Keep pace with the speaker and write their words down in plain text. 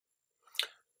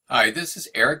Hi, this is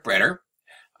Eric Brenner.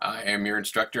 I am your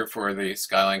instructor for the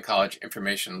Skyline College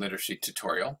Information Literacy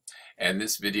tutorial, and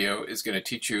this video is going to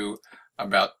teach you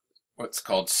about what's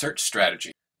called search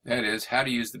strategy. That is, how to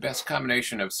use the best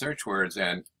combination of search words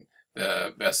and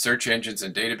the best search engines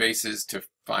and databases to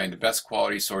find the best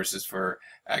quality sources for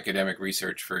academic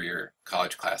research for your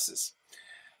college classes.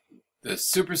 The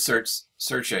SuperSearch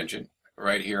search engine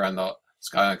right here on the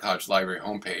Skyline College Library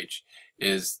homepage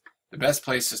is the best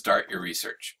place to start your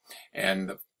research. And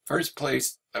the first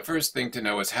thing to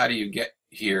know is, how do you get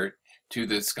here to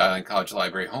the Skyline College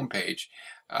Library homepage?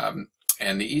 And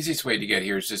the easiest way to get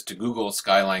here is just to Google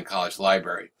Skyline College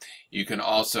Library. You can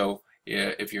also,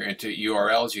 if you're into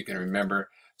URLs, you can remember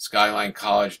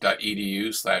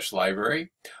skylinecollege.edu/library,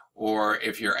 or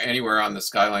if you're anywhere on the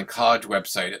Skyline College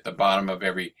website, at the bottom of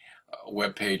every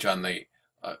web page on the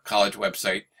college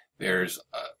website, there's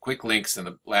quick links, and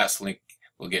the last link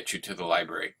will get you to the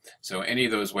library. So any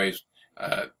of those ways,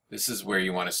 this is where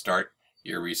you want to start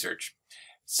your research.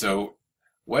 So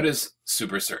what is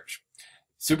SuperSearch?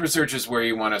 SuperSearch is where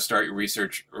you want to start your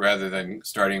research rather than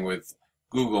starting with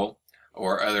Google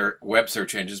or other web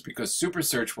search engines, because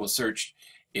SuperSearch will search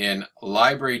in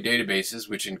library databases,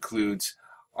 which includes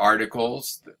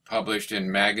articles published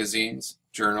in magazines,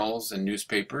 journals, and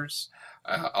newspapers.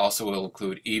 Also will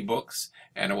include ebooks,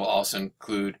 and it will also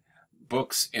include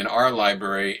books in our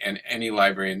library and any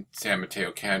library in San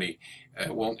Mateo County.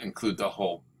 It won't include the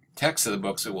whole text of the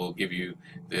books. It will give you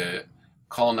the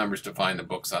call numbers to find the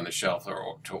books on the shelf,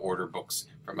 or to order books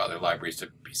from other libraries to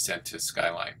be sent to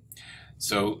Skyline.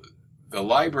 So the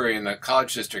library and the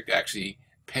college district actually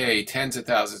pay tens of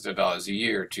thousands of dollars a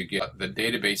year to get the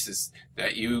databases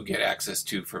that you get access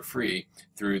to for free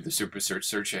through the SuperSearch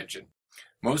search engine.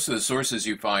 Most of the sources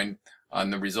you find on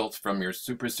the results from your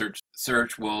SuperSearch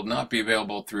search will not be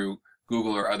available through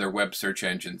Google or other web search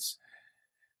engines.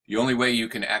 The only way you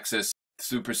can access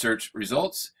SuperSearch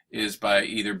results is by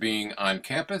either being on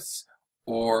campus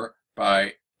or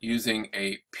by using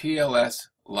a PLS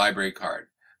library card.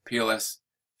 PLS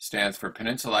stands for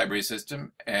Peninsula Library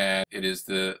System, and it is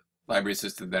the library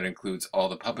system that includes all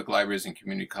the public libraries and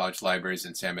community college libraries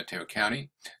in San Mateo County.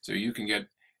 So you can get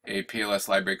a PLS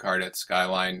library card at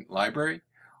Skyline Library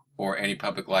or any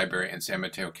public library in San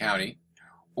Mateo County,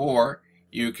 or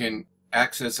you can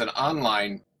access an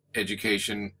online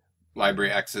education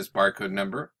library access barcode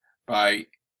number by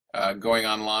going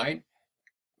online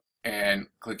and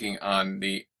clicking on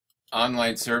the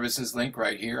online services link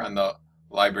right here on the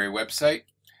library website.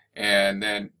 And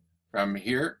then from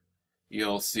here,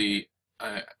 you'll see,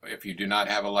 if you do not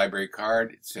have a library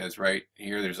card, it says right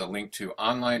here, there's a link to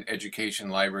Online Education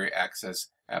Library Access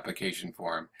Application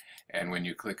Form. And when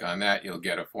you click on that, you'll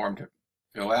get a form to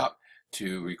fill out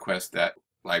to request that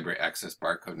library access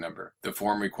barcode number. The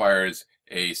form requires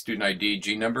a student ID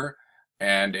G number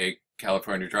and a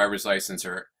California driver's license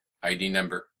or ID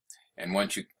number. And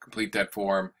once you complete that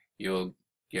form, you'll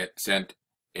get sent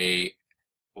a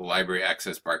library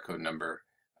access barcode number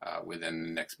within the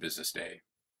next business day.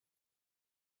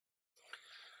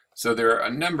 So there are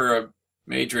a number of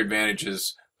major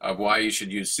advantages of why you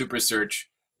should use SuperSearch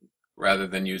rather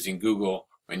than using Google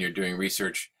when you're doing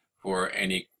research for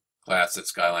any class at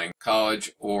Skyline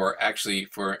College, or actually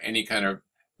for any kind of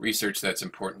research that's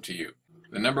important to you.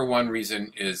 The number one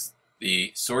reason is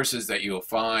the sources that you'll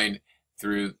find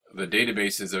through the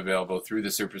databases available through the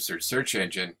SuperSearch search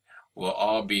engine will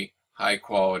all be high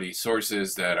quality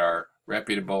sources that are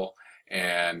reputable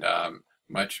and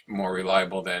much more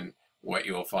reliable than what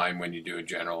you'll find when you do a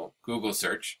general Google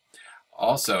search.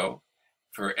 Also,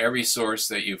 for every source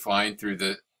that you find through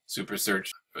the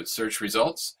SuperSearch search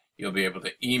results, you'll be able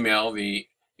to email the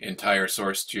entire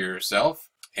source to yourself.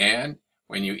 And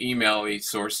when you email these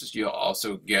sources, you'll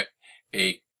also get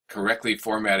a correctly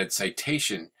formatted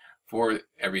citation for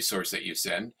every source that you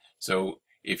send. So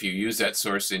if you use that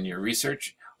source in your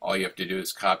research, all you have to do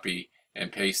is copy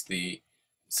and paste the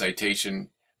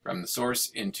citation from the source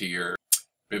into your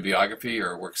bibliography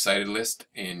or works cited list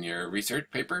in your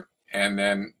research paper. And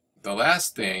then the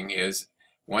last thing is,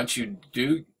 once you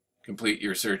do complete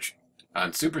your search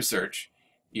on SuperSearch,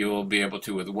 you will be able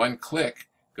to, with one click,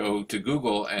 go to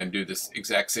Google and do this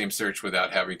exact same search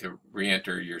without having to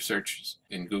re-enter your searches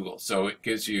in Google. So it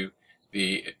gives you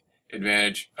the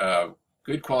advantage of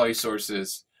good quality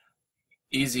sources,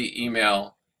 easy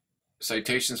email,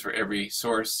 citations for every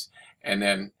source, and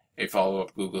then a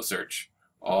follow-up Google search,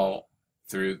 all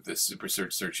through the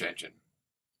SuperSearch search engine.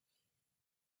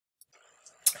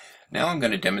 Now I'm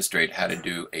going to demonstrate how to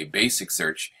do a basic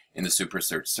search in the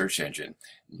SuperSearch search engine.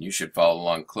 You should follow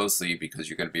along closely because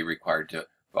you're going to be required to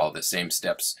follow the same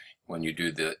steps when you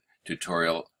do the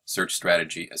tutorial search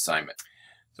strategy assignment.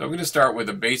 So I'm going to start with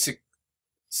a basic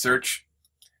search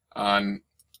on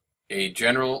a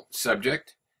general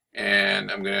subject, and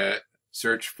I'm going to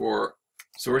search for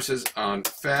sources on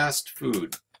fast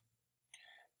food.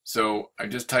 So I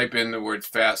just type in the words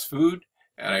fast food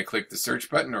and I click the search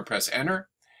button or press enter,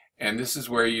 and this is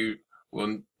where you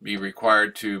will be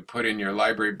required to put in your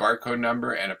library barcode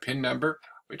number and a PIN number,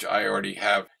 which I already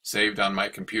have saved on my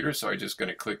computer. So I'm just going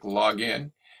to click log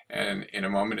in, and in a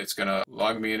moment it's going to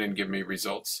log me in and give me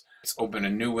results. Let's open a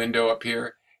new window up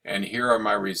here, and here are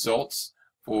my results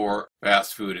for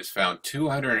fast food. It's found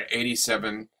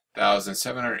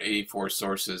 287,784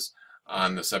 sources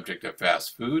on the subject of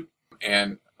fast food.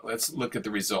 And let's look at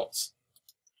the results.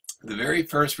 The very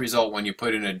first result when you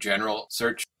put in a general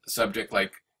search subject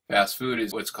like fast food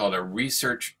is what's called a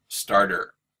research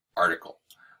starter article.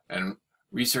 And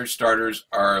research starters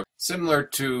are similar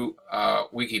to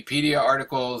Wikipedia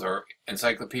articles or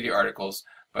encyclopedia articles,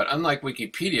 but unlike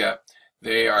Wikipedia,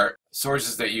 they are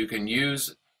sources that you can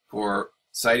use for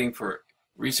citing for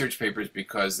research papers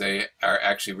because they are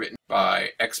actually written by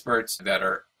experts that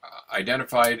are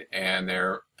identified, and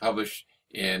they're published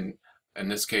in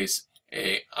this case,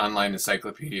 a online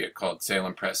encyclopedia called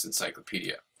Salem Press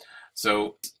Encyclopedia.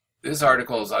 So this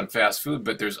article is on fast food,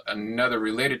 but there's another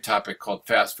related topic called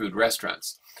fast food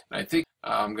restaurants. And I think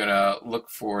I'm going to look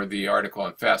for the article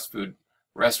on fast food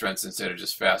restaurants instead of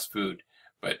just fast food.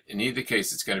 But in either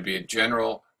case, it's going to be a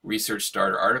general research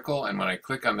starter article. And when I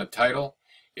click on the title,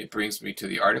 it brings me to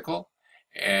the article.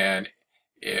 And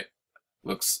it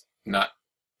looks not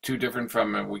too different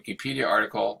from a Wikipedia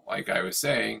article, like I was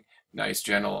saying. Nice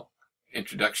general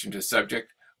introduction to the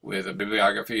subject with a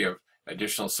bibliography of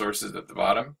additional sources at the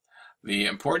bottom. The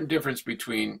important difference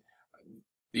between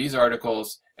these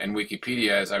articles and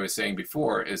Wikipedia, as I was saying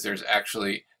before, is there's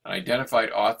actually an identified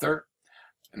author,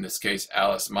 in this case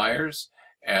Alice Myers,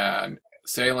 and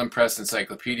Salem Press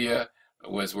Encyclopedia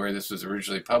was where this was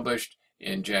originally published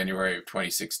in January of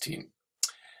 2016.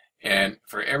 And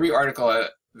for every article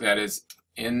that is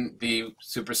in the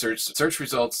SuperSearch search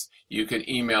results, you can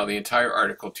email the entire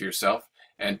article to yourself.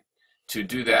 And to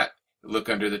do that, look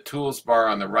under the tools bar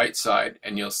on the right side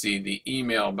and you'll see the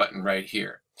email button right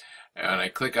here. And I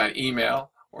click on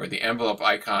email or the envelope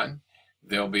icon.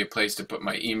 There'll be a place to put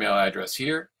my email address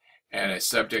here and a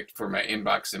subject for my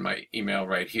inbox in my email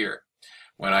right here.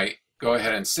 When I go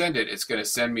ahead and send it, it's going to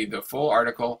send me the full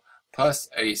article plus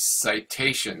a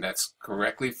citation that's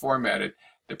correctly formatted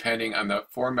depending on the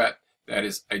format that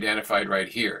is identified right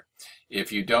here.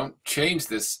 If you don't change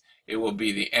this, it will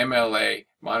be the MLA,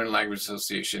 Modern Language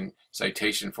Association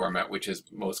citation format, which is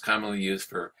most commonly used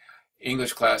for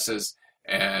English classes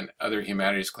and other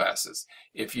humanities classes.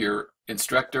 If your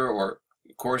instructor or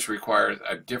course requires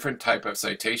a different type of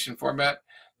citation format,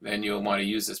 then you'll want to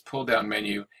use this pull-down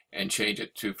menu and change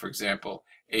it to, for example,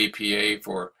 APA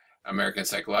for American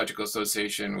Psychological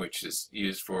Association, which is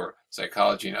used for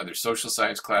psychology and other social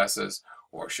science classes,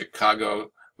 or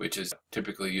Chicago, which is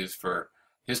typically used for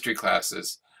history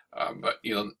classes. But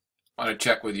you'll want to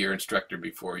check with your instructor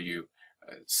before you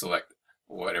select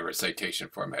whatever citation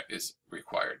format is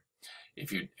required.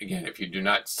 If you do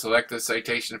not select the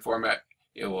citation format,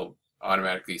 it will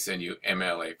automatically send you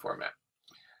MLA format.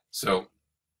 So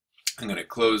I'm going to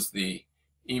close the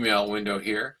email window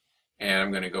here, and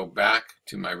I'm going to go back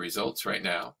to my results right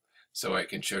now so I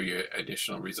can show you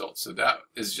additional results. So that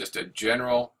is just a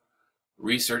general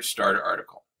research starter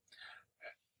article.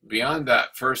 Beyond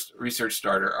that first research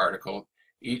starter article,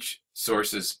 each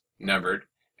source is numbered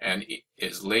and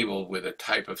is labeled with a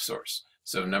type of source.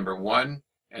 So number 1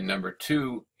 and number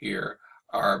 2 here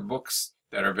are books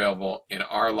that are available in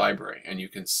our library, and you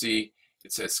can see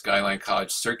it says Skyline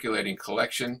College Circulating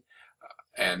Collection,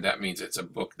 and that means it's a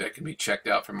book that can be checked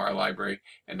out from our library.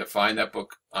 And to find that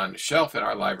book on the shelf in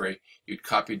our library, you'd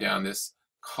copy down this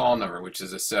call number, which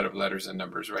is a set of letters and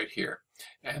numbers right here,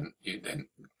 and you then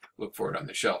look for it on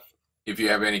the shelf. If you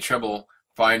have any trouble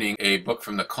finding a book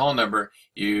from the call number,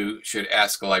 you should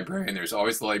ask a librarian. There's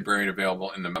always a librarian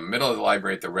available in the middle of the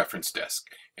library at the reference desk,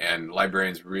 and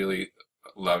librarians really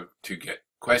love to get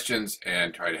questions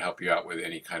and try to help you out with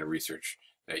any kind of research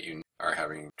that you are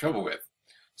having trouble with.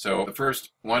 So the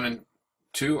first 1 and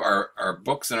 2 are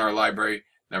books in our library.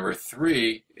 Number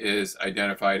 3 is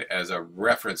identified as a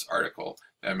reference article.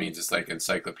 That means it's like an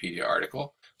encyclopedia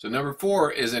article. So number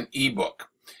 4 is an ebook.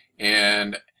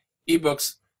 And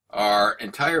ebooks are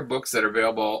entire books that are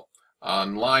available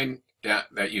online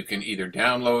that you can either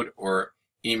download or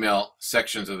email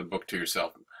sections of the book to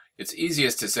yourself. It's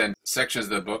easiest to send sections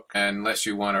of the book unless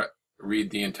you want to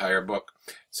read the entire book.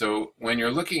 So when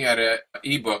you're looking at an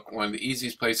ebook, one of the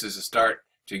easiest places to start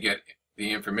to get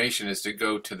the information is to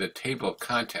go to the table of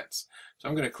contents. So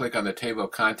I'm going to click on the table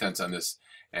of contents on this,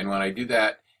 and when I do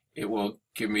that, it will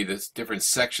give me the different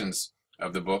sections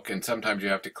of the book, and sometimes you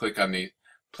have to click on the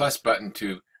plus button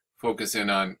to focus in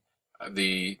on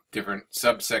the different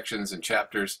subsections and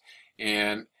chapters.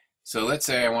 And so let's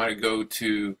say I want to go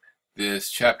to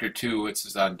this chapter 2, which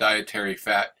is on dietary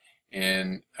fat,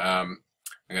 and I'm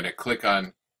going to click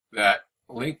on that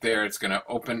link there. It's going to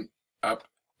open up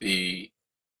the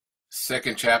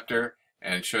second chapter,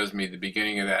 and it shows me the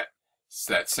beginning of that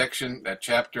section, that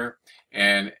chapter.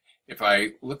 And if I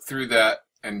look through that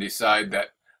and decide that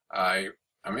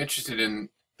I'm interested in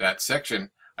that section,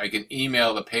 I can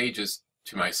email the pages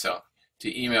to myself.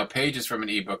 To email pages from an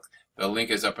ebook, the link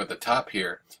is up at the top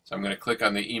here. So I'm going to click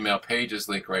on the email pages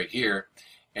link right here.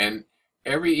 And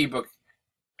every ebook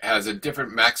has a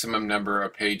different maximum number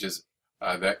of pages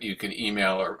that you can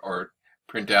email or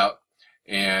print out.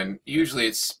 And usually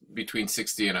it's between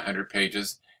 60 and 100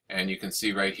 pages. And you can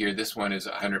see right here, this one is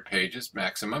 100 pages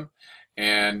maximum.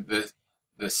 And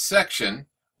the section,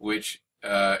 which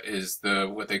is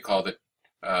what they call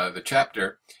the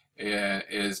chapter,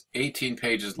 is 18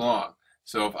 pages long.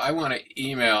 So if I want to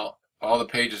email all the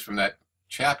pages from that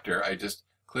chapter, I just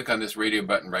click on this radio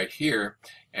button right here,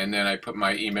 and then I put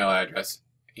my email address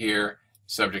here,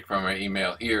 subject from my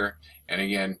email here, and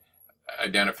again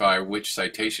identify which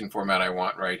citation format I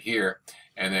want right here,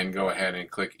 and then go ahead and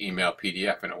click email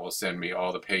PDF, and it will send me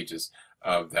all the pages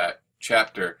of that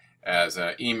chapter as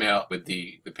an email with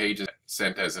the pages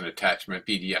sent as an attachment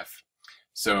PDF.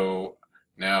 So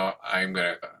now I'm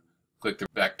going to click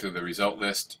back to the result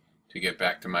list to get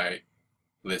back to my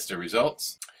list of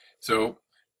results. So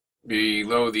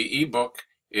below the ebook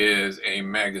is a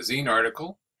magazine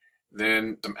article,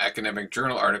 then some academic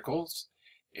journal articles,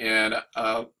 and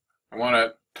I want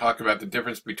to talk about the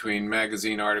difference between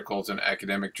magazine articles and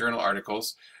academic journal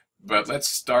articles, but let's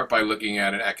start by looking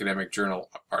at an academic journal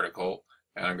article,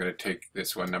 and I'm going to take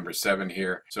this one, number 7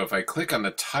 here. So if I click on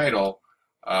the title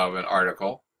of an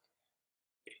article,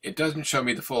 it doesn't show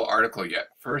me the full article yet.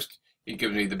 First, it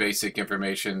gives me the basic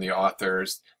information, the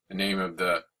authors, the name of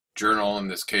the journal, in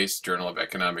this case, Journal of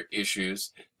Economic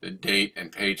Issues, the date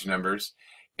and page numbers,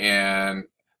 and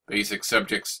basic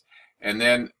subjects. And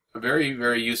then a very,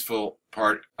 very useful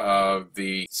part of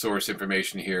the source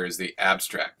information here is the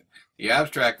abstract. The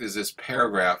abstract is this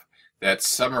paragraph that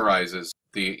summarizes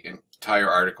the entire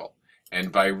article.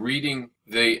 And by reading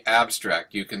the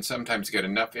abstract, you can sometimes get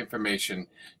enough information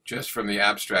just from the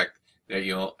abstract that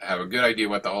you'll have a good idea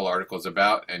what the whole article is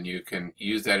about, and you can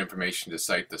use that information to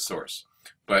cite the source.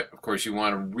 But of course you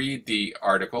want to read the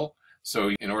article,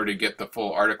 so in order to get the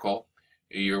full article,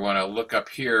 you want to look up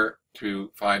here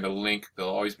to find a link.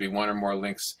 There'll always be one or more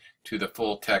links to the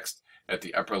full text at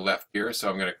the upper left here. So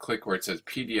I'm going to click where it says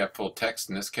PDF full text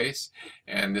in this case,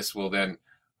 and this will then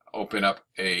open up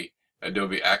a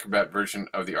Adobe Acrobat version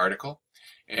of the article.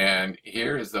 And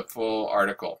here is the full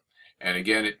article. And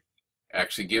again, it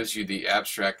actually gives you the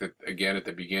abstract again at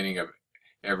the beginning of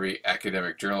every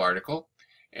academic journal article.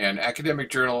 And academic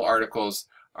journal articles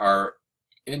are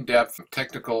in-depth,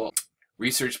 technical,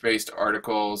 research-based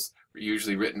articles,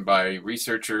 usually written by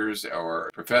researchers or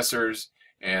professors,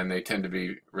 and they tend to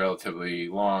be relatively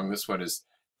long. This one is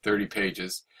 30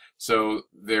 pages. So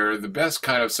they're the best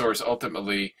kind of source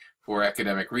ultimately for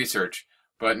academic research,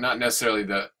 but not necessarily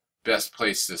the best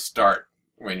place to start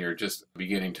when you're just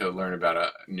beginning to learn about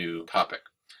a new topic.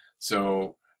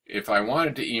 So if I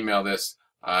wanted to email this,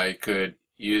 I could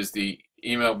use the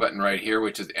email button right here,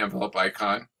 which is the envelope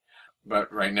icon.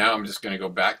 But right now I'm just going to go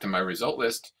back to my result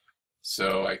list.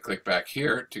 So I click back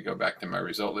here to go back to my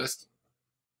result list.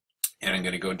 And I'm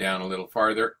going to go down a little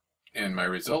farther in my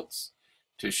results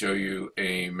to show you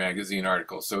a magazine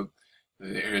article. So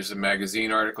there's a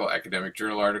magazine article, academic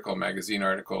journal article, magazine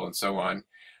article, and so on.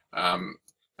 I'm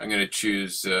going to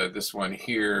choose this one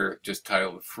here, just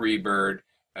titled Free Bird.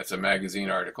 That's a magazine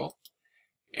article.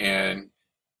 And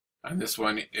on this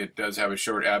one, it does have a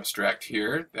short abstract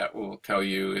here that will tell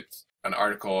you it's an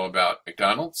article about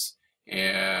McDonald's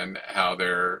and how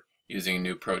they're using a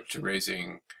new approach to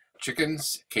raising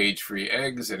chickens, cage-free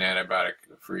eggs, and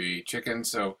antibiotic-free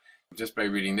chickens. So just by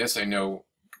reading this, I know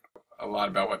a lot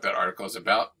about what that article is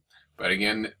about. But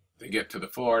again, to get to the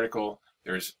full article,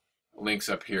 there's links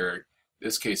up here. In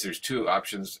this case, there's two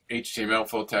options: HTML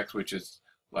full text, which is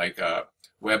like a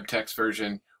web text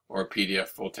version, or PDF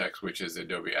full text, which is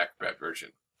Adobe Acrobat version.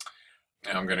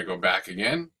 Now I'm going to go back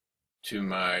again to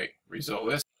my result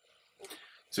list.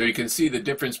 So you can see the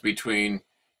difference between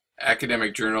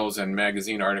academic journals and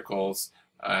magazine articles,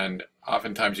 and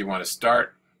oftentimes you want to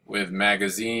start with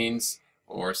magazines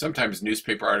or sometimes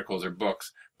newspaper articles or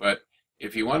books. But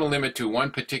if you want to limit to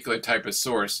one particular type of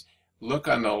source, look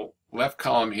on the left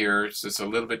column here, it's just a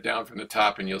little bit down from the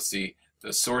top, and you'll see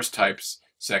the source types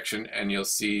section, and you'll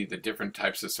see the different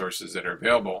types of sources that are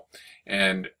available.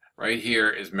 And right here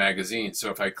is magazines.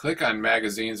 So if I click on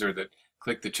magazines or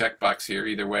click the checkbox here,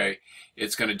 either way,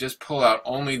 it's going to just pull out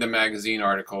only the magazine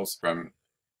articles from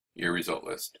your result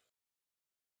list.